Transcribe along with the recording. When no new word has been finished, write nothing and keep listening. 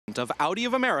of Audi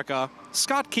of America,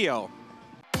 Scott Keogh.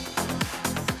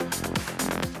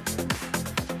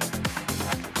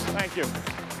 Thank you.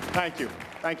 Thank you.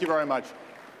 Thank you very much.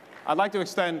 I'd like to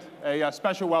extend a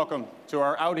special welcome to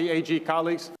our Audi AG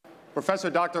colleagues, Professor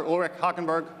Dr. Ulrich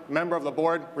Hackenberg, member of the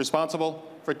board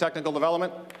responsible for technical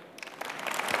development,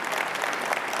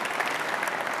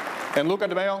 and Luca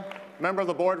De Meo, member of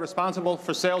the board responsible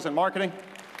for sales and marketing,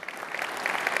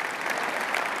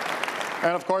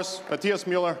 and of course, Matthias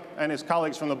Müller and his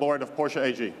colleagues from the board of Porsche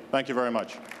AG. Thank you very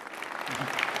much.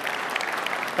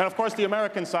 And of course, the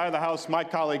American side of the house, my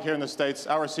colleague here in the States,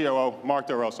 our COO, Mark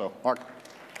DeRosso. Mark.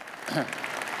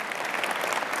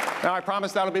 Now, I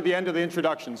promise that'll be the end of the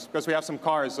introductions, because we have some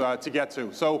cars to get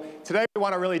to. So today, we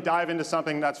want to really dive into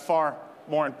something that's far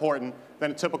more important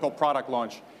than a typical product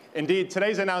launch. Indeed,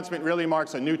 today's announcement really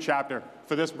marks a new chapter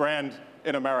for this brand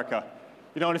in America.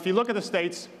 You know, and if you look at the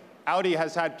States, Audi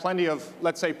has had plenty of,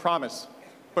 let's say, promise.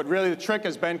 But really, the trick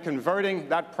has been converting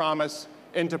that promise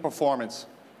into performance.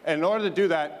 And in order to do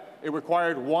that, it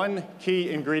required one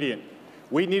key ingredient.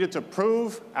 We needed to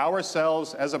prove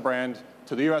ourselves as a brand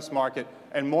to the US market,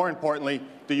 and more importantly,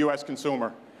 the US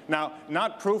consumer. Now,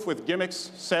 not proof with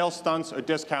gimmicks, sales stunts, or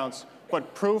discounts,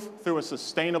 but proof through a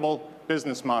sustainable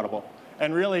business model.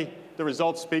 And really, the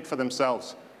results speak for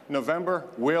themselves. November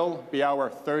will be our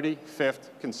 35th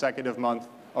consecutive month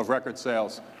of record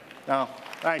sales. Now,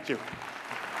 thank you.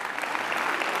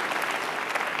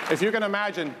 If you can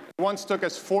imagine, it once took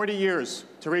us 40 years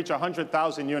to reach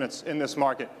 100,000 units in this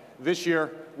market. This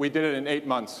year, we did it in 8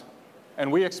 months.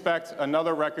 And we expect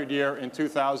another record year in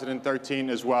 2013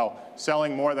 as well,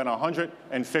 selling more than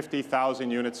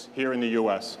 150,000 units here in the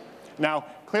US. Now,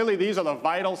 clearly, these are the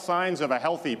vital signs of a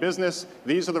healthy business.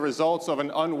 These are the results of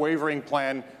an unwavering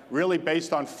plan, really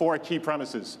based on 4 key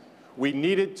premises. We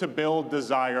needed to build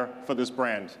desire for this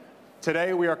brand.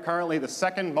 Today, we are currently the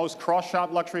second most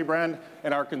cross-shop luxury brand,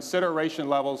 and our consideration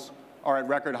levels are at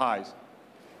record highs.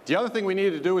 The other thing we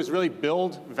needed to do is really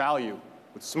build value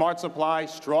with smart supply,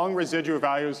 strong residual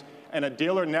values, and a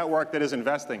dealer network that is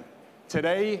investing.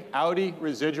 Today, Audi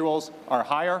residuals are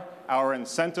higher, our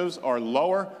incentives are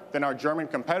lower than our German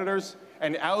competitors,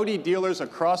 and Audi dealers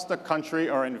across the country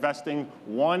are investing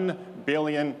 $1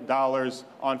 billion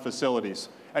on facilities.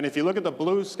 And if you look at the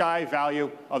blue sky value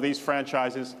of these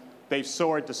franchises, they've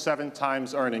soared to 7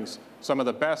 times earnings, some of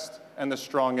the best and the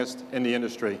strongest in the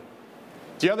industry.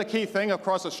 The other key thing, of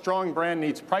course, a strong brand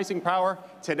needs pricing power.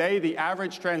 Today, the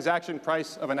average transaction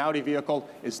price of an Audi vehicle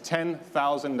is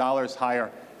 $10,000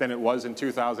 higher than it was in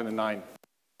 2009.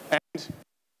 And,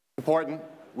 important,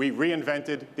 we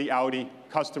reinvented the Audi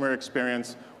customer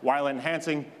experience while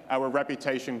enhancing our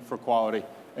reputation for quality.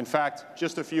 In fact,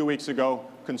 just a few weeks ago,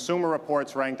 Consumer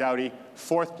Reports ranked Audi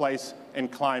 4th place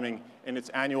and climbing in its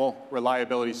annual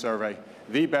reliability survey,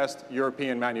 the best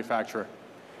European manufacturer.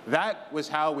 That was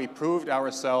how we proved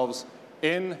ourselves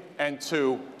in and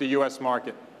to the US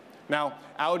market. Now,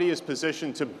 Audi is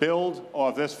positioned to build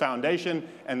off this foundation,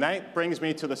 and that brings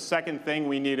me to the second thing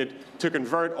we needed to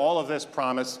convert all of this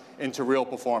promise into real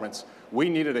performance. We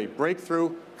needed a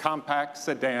breakthrough compact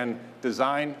sedan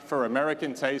designed for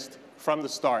American taste from the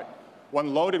start,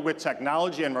 one loaded with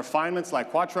technology and refinements like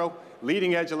Quattro,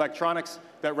 leading-edge electronics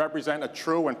that represent a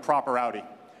true and proper Audi.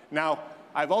 Now,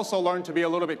 I've also learned to be a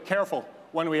little bit careful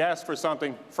when we ask for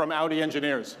something from Audi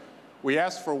engineers. We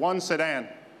asked for one sedan,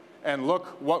 and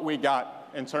look what we got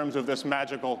in terms of this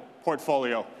magical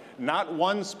portfolio. Not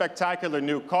one spectacular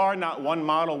new car, not one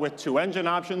model with 2 engine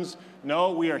options.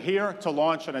 No, we are here to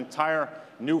launch an entire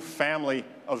new family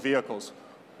of vehicles.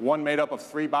 One made up of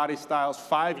 3 body styles,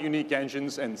 5 unique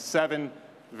engines, and 7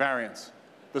 variants.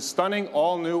 The stunning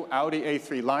all-new Audi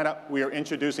A3 lineup we are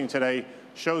introducing today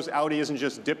shows Audi isn't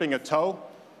just dipping a toe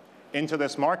into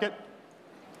this market.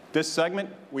 This segment,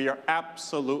 we are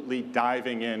absolutely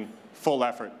diving in full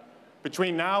effort.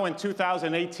 Between now and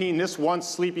 2018, this once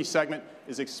sleepy segment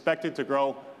is expected to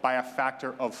grow by a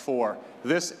factor of 4.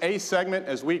 This A segment,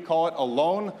 as we call it,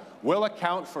 alone will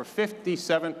account for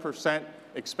 57%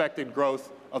 expected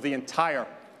growth of the entire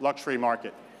luxury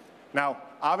market. Now,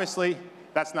 obviously,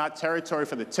 that's not territory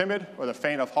for the timid or the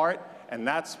faint of heart, and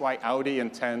that's why Audi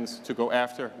intends to go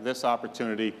after this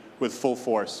opportunity with full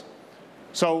force.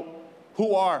 So,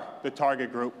 who are the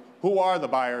target group? Who are the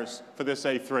buyers for this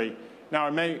A3? Now,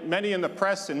 many in the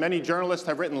press and many journalists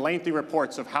have written lengthy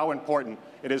reports of how important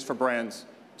it is for brands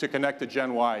to connect to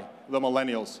Gen Y, the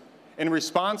millennials. In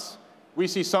response, we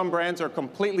see some brands are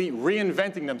completely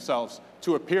reinventing themselves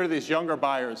to appear to these younger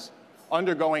buyers,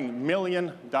 undergoing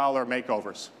million-dollar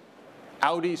makeovers.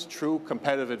 Audi's true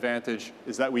competitive advantage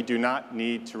is that we do not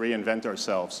need to reinvent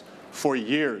ourselves. For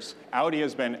years, Audi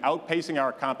has been outpacing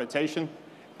our competition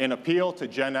in appeal to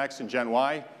Gen X and Gen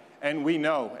Y, and we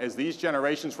know as these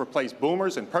generations replace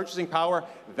boomers in purchasing power,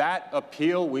 that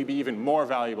appeal will be even more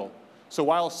valuable. So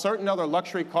while certain other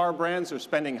luxury car brands are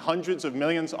spending hundreds of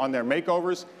millions on their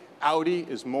makeovers, Audi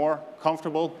is more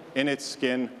comfortable in its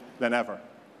skin than ever.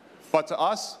 But to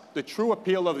us, the true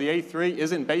appeal of the A3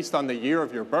 isn't based on the year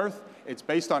of your birth. It's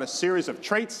based on a series of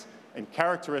traits and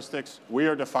characteristics we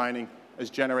are defining as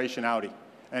Generation Audi.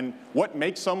 And what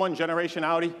makes someone Generation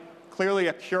Audi? Clearly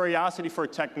a curiosity for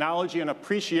technology, an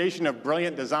appreciation of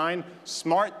brilliant design,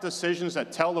 smart decisions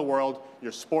that tell the world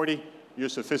you're sporty, you're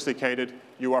sophisticated,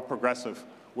 you are progressive.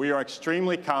 We are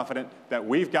extremely confident that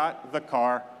we've got the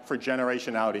car for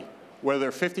Generation Audi. Whether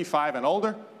they're 55 and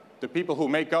older, the people who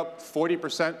make up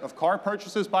 40% of car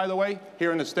purchases, by the way,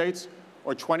 here in the States,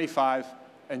 or 25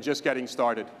 and just getting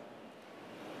started.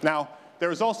 Now,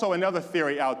 there is also another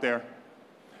theory out there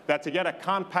that to get a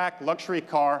compact luxury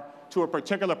car to a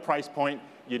particular price point,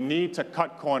 you need to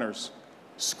cut corners,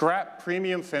 scrap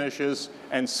premium finishes,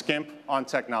 and skimp on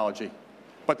technology.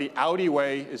 But the Audi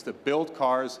way is to build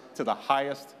cars to the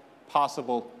highest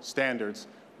possible standards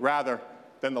rather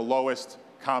than the lowest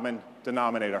common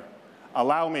denominator.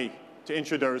 Allow me to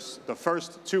introduce the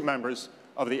first two members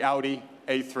of the Audi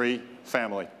A3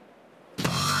 family.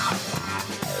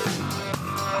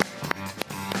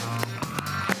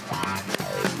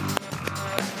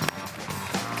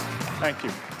 Thank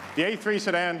you. The A3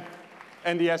 sedan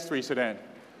and the S3 sedan.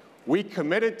 We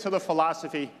committed to the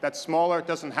philosophy that smaller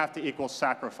doesn't have to equal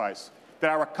sacrifice,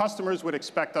 that our customers would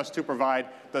expect us to provide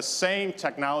the same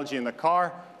technology in the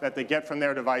car that they get from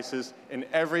their devices in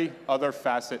every other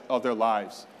facet of their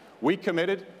lives. We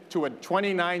committed to a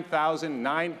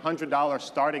 $29,900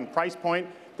 starting price point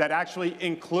that actually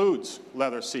includes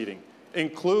leather seating,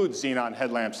 includes xenon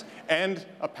headlamps, and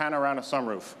a panoramic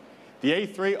sunroof. The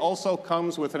A3 also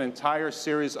comes with an entire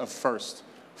series of firsts.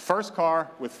 First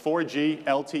car with 4G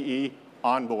LTE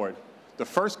on board. The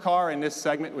first car in this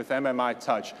segment with MMI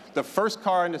Touch. The first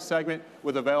car in this segment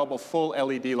with available full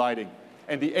LED lighting.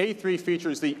 And the A3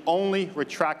 features the only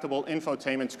retractable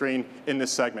infotainment screen in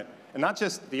this segment. And not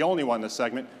just the only one in this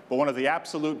segment, but one of the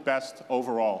absolute best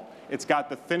overall. It's got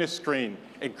the thinnest screen,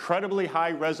 incredibly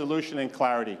high resolution and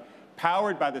clarity,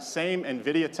 powered by the same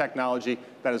NVIDIA technology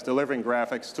that is delivering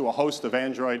graphics to a host of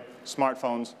Android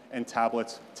smartphones and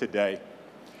tablets today.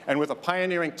 And with a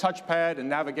pioneering touchpad and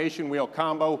navigation wheel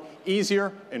combo,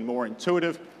 easier and more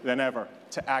intuitive than ever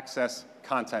to access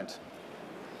content.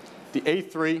 The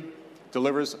A3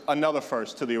 delivers another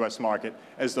first to the US market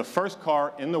as the first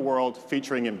car in the world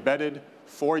featuring embedded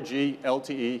 4G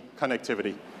LTE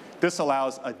connectivity. This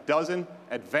allows a dozen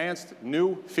advanced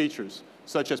new features,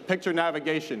 such as picture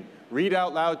navigation, read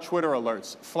out loud Twitter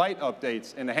alerts, flight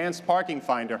updates, enhanced parking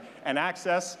finder, and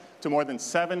access to more than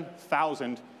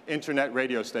 7,000 internet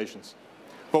radio stations.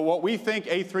 But what we think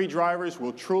A3 drivers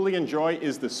will truly enjoy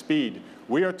is the speed.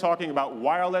 We are talking about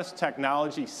wireless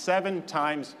technology 7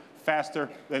 times faster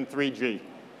than 3G.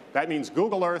 That means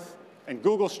Google Earth and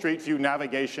Google Street View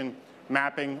navigation,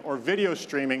 mapping, or video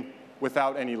streaming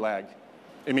without any lag.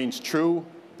 It means true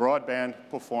broadband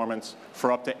performance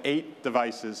for up to 8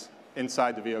 devices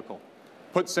inside the vehicle.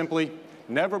 Put simply,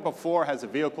 never before has a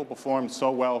vehicle performed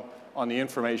so well on the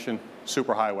information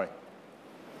superhighway.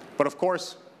 But of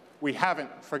course, we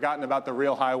haven't forgotten about the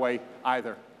real highway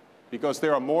either, because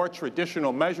there are more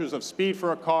traditional measures of speed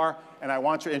for a car, and I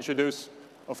want to introduce,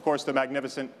 of course, the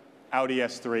magnificent Audi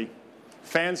S3.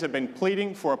 Fans have been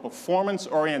pleading for a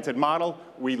performance-oriented model.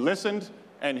 We listened,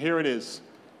 and here it is.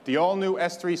 The all-new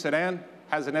S3 sedan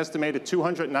has an estimated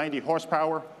 290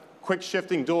 horsepower,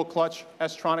 quick-shifting dual-clutch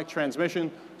S-tronic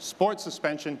transmission, sport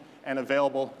suspension, and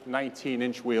available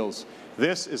 19-inch wheels.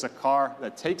 This is a car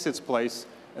that takes its place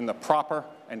in the proper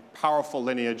and powerful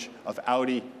lineage of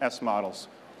Audi S models,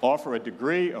 offer a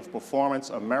degree of performance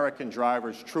American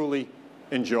drivers truly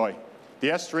enjoy. The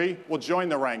S3 will join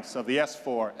the ranks of the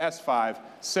S4, S5,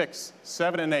 6,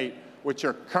 7, and 8, which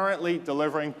are currently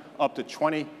delivering up to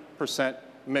 20%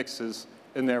 mixes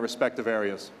in their respective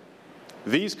areas.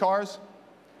 These cars,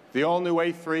 the all-new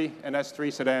A3 and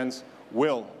S3 sedans,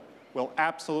 will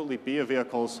absolutely be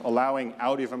vehicles allowing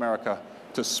Audi of America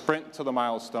to sprint to the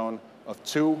milestone of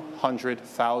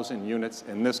 200,000 units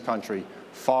in this country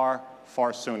far,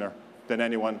 far sooner than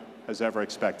anyone has ever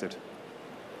expected.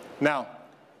 Now,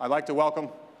 I'd like to welcome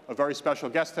a very special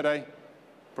guest today,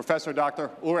 Professor Dr.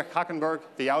 Ulrich Hackenberg,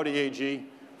 the Audi AG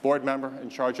board member in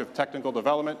charge of technical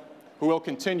development, who will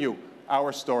continue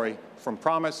our story from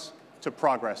promise to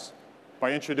progress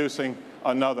by introducing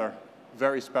another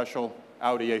very special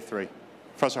Audi A3.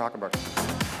 Professor Hackenberg.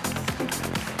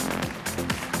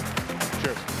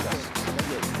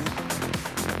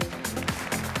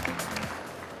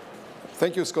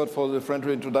 Thank you, Scott, for the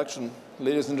friendly introduction.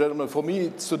 Ladies and gentlemen, for me,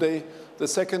 it's today the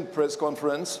second press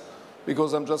conference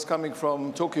because I'm just coming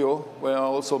from Tokyo, where I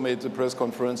also made the press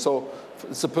conference. So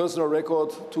it's a personal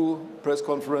record, 2 press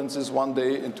conferences, 1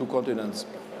 day in 2 continents.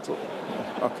 So,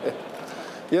 okay.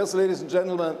 Yes, ladies and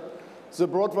gentlemen, the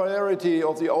broad variety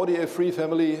of the Audi A3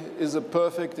 family is a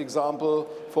perfect example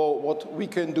for what we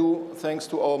can do thanks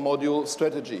to our module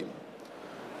strategy.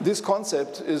 This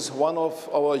concept is one of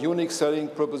our unique selling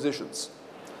propositions.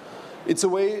 It's a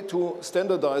way to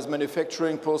standardize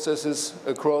manufacturing processes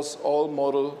across all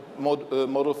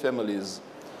model families.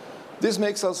 This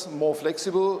makes us more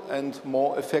flexible and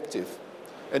more effective.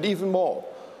 And even more,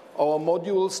 our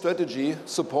module strategy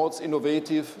supports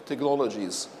innovative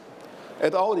technologies.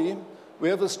 At Audi, we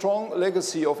have a strong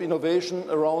legacy of innovation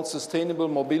around sustainable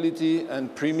mobility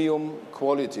and premium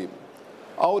quality.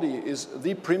 Audi is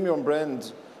the premium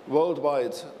brand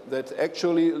worldwide that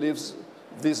actually lives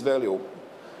this value.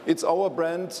 It's our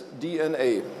brand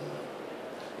DNA.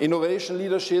 Innovation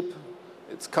leadership,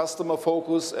 it's customer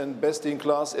focus and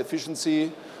best-in-class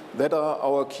efficiency, that are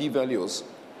our key values.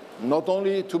 Not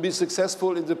only to be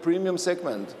successful in the premium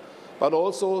segment, but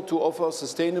also to offer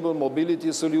sustainable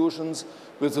mobility solutions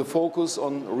with a focus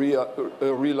on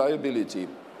reliability.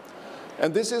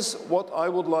 And this is what I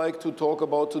would like to talk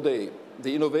about today,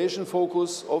 the innovation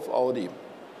focus of Audi.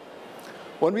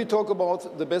 When we talk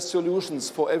about the best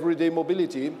solutions for everyday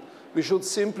mobility, we should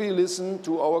simply listen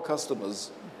to our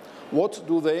customers. What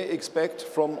do they expect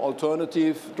from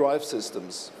alternative drive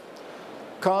systems?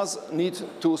 Cars need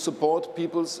to support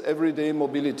people's everyday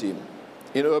mobility.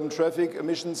 In urban traffic,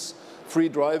 emissions-free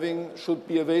driving should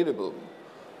be available.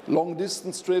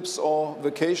 Long-distance trips or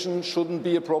vacation shouldn't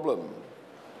be a problem.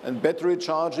 And battery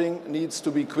charging needs to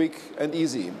be quick and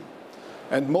easy.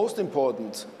 And most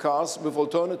important, cars with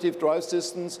alternative drive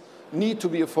systems need to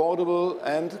be affordable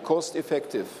and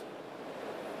cost-effective.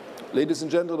 Ladies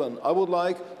and gentlemen, I would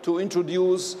like to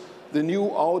introduce the new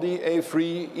Audi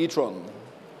A3 e-tron.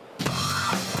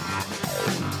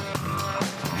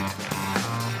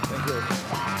 Thank you.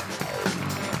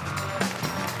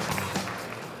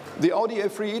 The Audi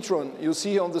A3 e-tron you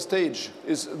see on the stage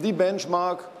is the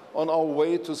benchmark on our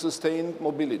way to sustained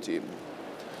mobility.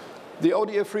 The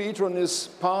Audi A3 e-tron is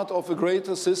part of a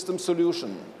greater system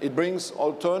solution. It brings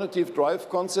alternative drive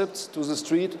concepts to the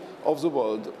street of the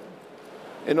world.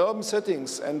 In urban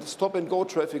settings and stop-and-go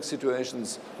traffic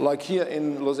situations, like here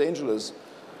in Los Angeles,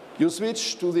 you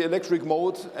switch to the electric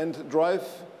mode and drive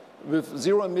with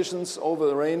 0 emissions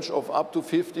over a range of up to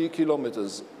 50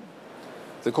 kilometers.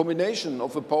 The combination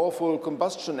of a powerful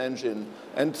combustion engine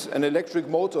and an electric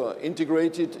motor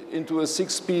integrated into a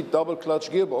 6-speed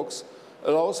double-clutch gearbox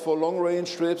allows for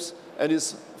long-range trips and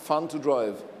is fun to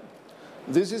drive.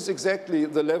 This is exactly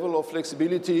the level of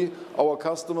flexibility our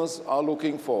customers are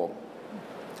looking for.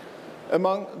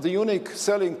 Among the unique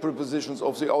selling propositions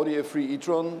of the Audi A3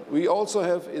 e-tron, we also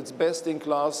have its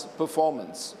best-in-class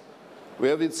performance. We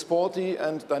have its sporty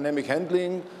and dynamic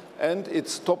handling and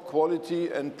its top quality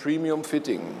and premium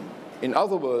fitting. In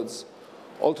other words,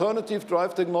 alternative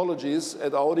drive technologies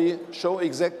at Audi show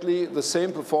exactly the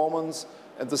same performance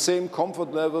at the same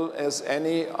comfort level as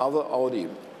any other Audi.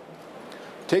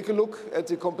 Take a look at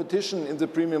the competition in the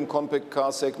premium compact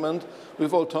car segment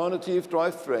with alternative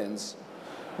drivetrains.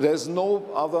 There's no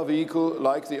other vehicle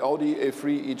like the Audi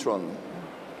A3 e-tron.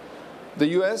 The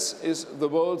US is the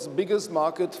world's biggest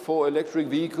market for electric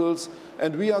vehicles,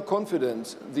 and we are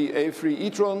confident the A3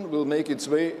 e-tron will make its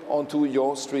way onto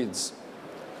your streets.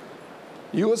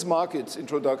 US market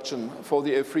introduction for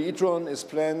the A3 e-tron is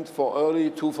planned for early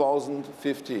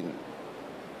 2015.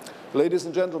 Ladies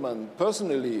and gentlemen,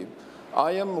 personally,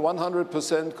 I am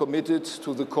 100% committed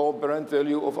to the core brand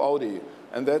value of Audi,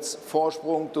 and that's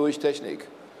Vorsprung durch Technik.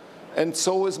 And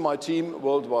so is my team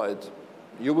worldwide.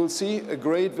 You will see a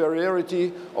great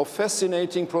variety of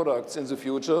fascinating products in the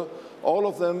future, all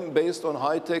of them based on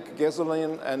high-tech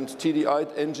gasoline and TDI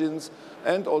engines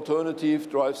and alternative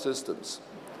drive systems.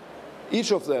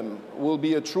 Each of them will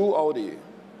be a true Audi.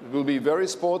 It will be very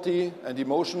sporty and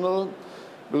emotional,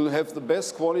 will have the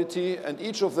best quality, and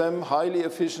each of them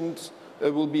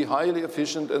will be highly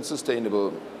efficient and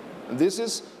sustainable. And this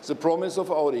is the promise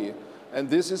of Audi, and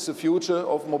this is the future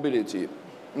of mobility.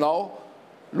 Now,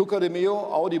 Luca De Meo,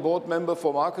 Audi board member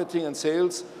for marketing and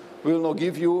sales, will now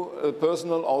give you a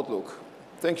personal outlook.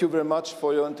 Thank you very much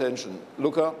for your attention.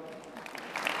 Luca,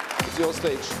 it's your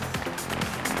stage.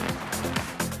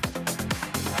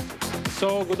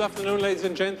 So, good afternoon, ladies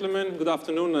and gentlemen. Good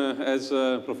afternoon, as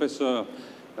Professor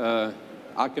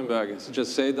Hackenberg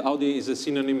just said, Audi is a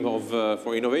synonym of,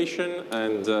 for innovation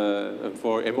and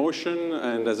for emotion.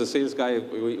 And as a sales guy,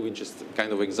 we just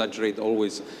kind of exaggerate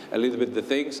always a little bit the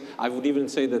things. I would even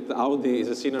say that Audi is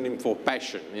a synonym for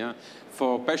passion, yeah?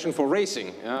 For passion for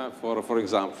racing, yeah? For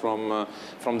example,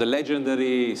 from the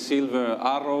legendary silver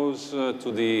arrows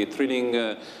to the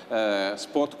thrilling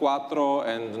Sport Quattro,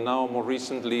 and now more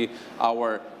recently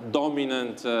our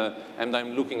dominant, and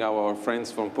I'm looking at our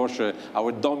friends from Porsche,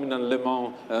 our dominant Le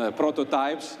Mans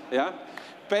prototypes, yeah?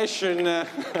 Passion,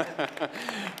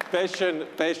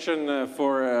 passion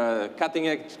for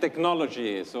cutting-edge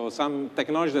technology. So some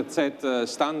technology that set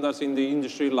standards in the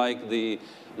industry, like the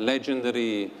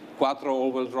legendary Quattro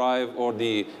all-wheel drive or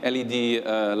the LED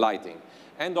lighting.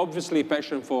 And obviously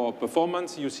passion for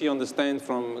performance. You see on the stand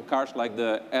from cars like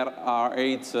the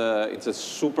RR8, it's a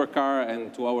supercar,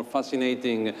 and to our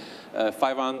fascinating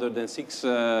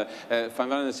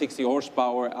 560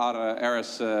 horsepower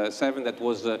RS7 that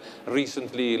was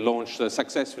recently launched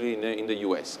successfully in the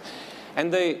US.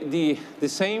 And the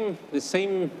same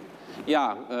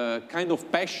kind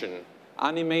of passion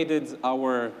animated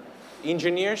our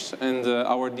engineers and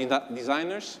our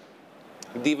designers,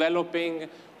 developing,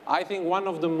 I think, one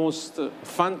of the most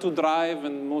fun to drive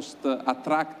and most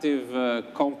attractive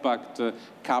compact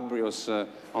cabrios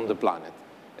on the planet.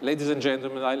 Ladies and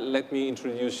gentlemen, let me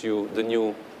introduce you the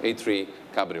new A3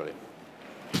 Cabriolet.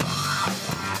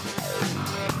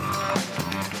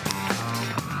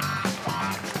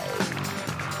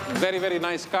 Very, very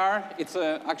nice car. It's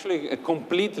actually a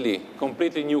completely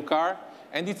new car,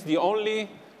 and it's the only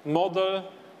model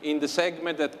in the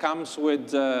segment that comes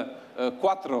with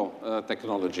Quattro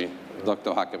technology,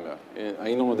 Dr. Hackenberg.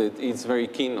 I know that he's very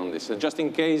keen on this. Just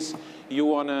in case you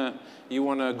wanna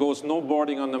go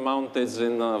snowboarding on the mountains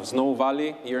in Snow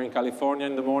Valley here in California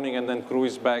in the morning, and then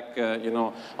cruise back,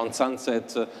 on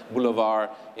Sunset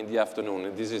Boulevard in the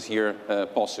afternoon. This is here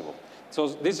possible. So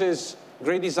this is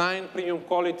great design, premium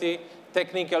quality,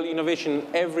 technical innovation,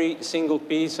 every single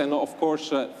piece, and of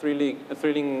course,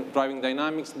 thrilling driving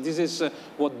dynamics. This is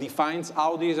what defines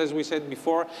Audi, as we said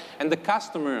before, and the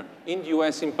customer in the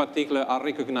US in particular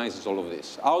recognizes all of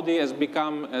this. Audi has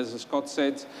become, as Scott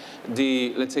said,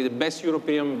 let's say the best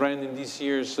European brand in this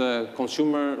year's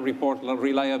Consumer Report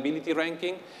reliability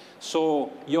ranking.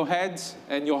 So your head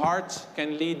and your heart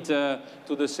can lead to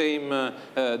the same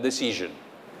decision.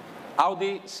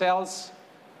 Audi sells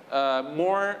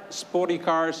more sporty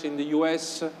cars in the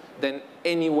US than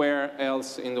anywhere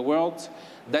else in the world.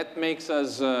 That makes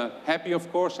us happy,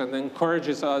 of course, and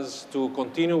encourages us to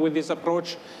continue with this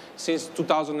approach. Since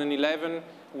 2011,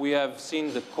 we have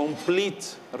seen the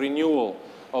complete renewal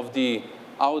of the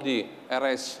Audi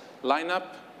RS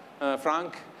lineup,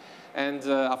 Frank. And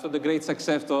after the great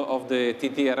success of the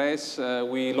TT RS,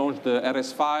 we launched the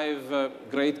RS5,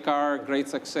 great car, great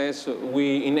success.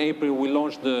 In April, we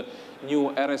launched the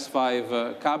new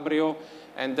RS5 Cabrio.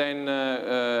 And then,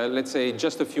 let's say,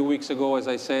 just a few weeks ago, as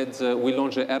I said, we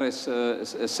launched the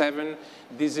RS7.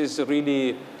 This is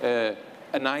really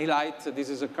an highlight. This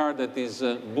is a car that is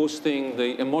boosting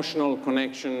the emotional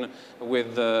connection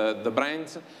with the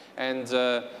brand. And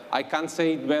I can't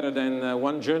say it better than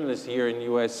one journalist here in the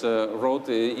US wrote.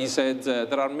 He said,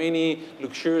 there are many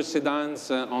luxurious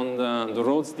sedans on the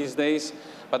roads these days,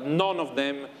 but none of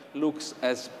them looks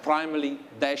as primarily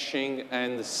dashing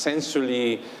and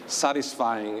sensually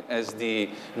satisfying as the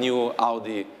new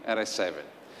Audi RS7.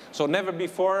 So never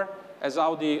before has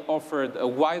Audi offered a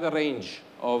wider range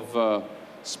of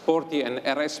sporty and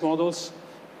RS models.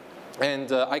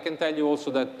 And I can tell you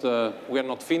also that we are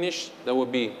not finished. There will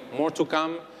be more to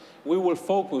come. We will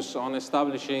focus on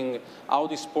establishing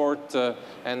Audi Sport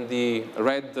and the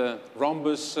red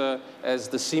rhombus as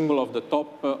the symbol of the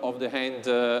top of the hand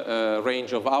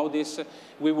range of Audis.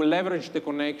 We will leverage the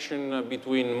connection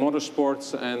between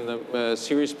motorsports and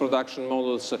series production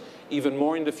models even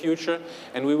more in the future,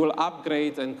 and we will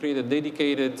upgrade and create a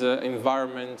dedicated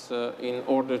environment in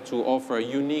order to offer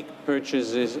unique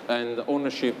purchases and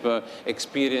ownership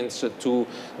experience to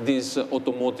these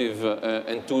automotive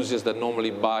enthusiasts that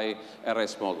normally buy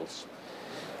RS models.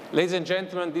 Ladies and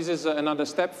gentlemen, this is another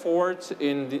step forward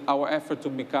in our effort to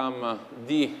become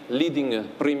the leading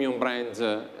premium brand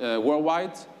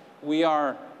worldwide. We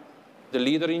are the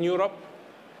leader in Europe,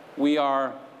 we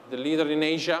are the leader in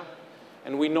Asia,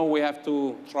 and we know we have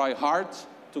to try hard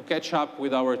to catch up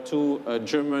with our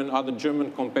other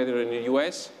German competitor in the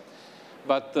US.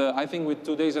 But I think with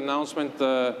today's announcement,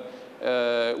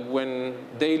 when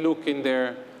they look in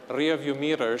their rearview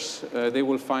mirrors, they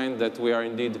will find that we are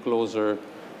indeed closer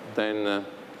than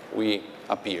we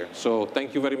appear. So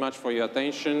thank you very much for your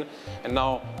attention. And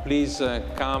now please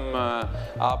come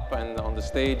up and on the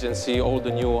stage and see all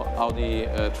the new Audi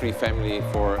 3 family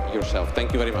for yourself.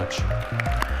 Thank you very much.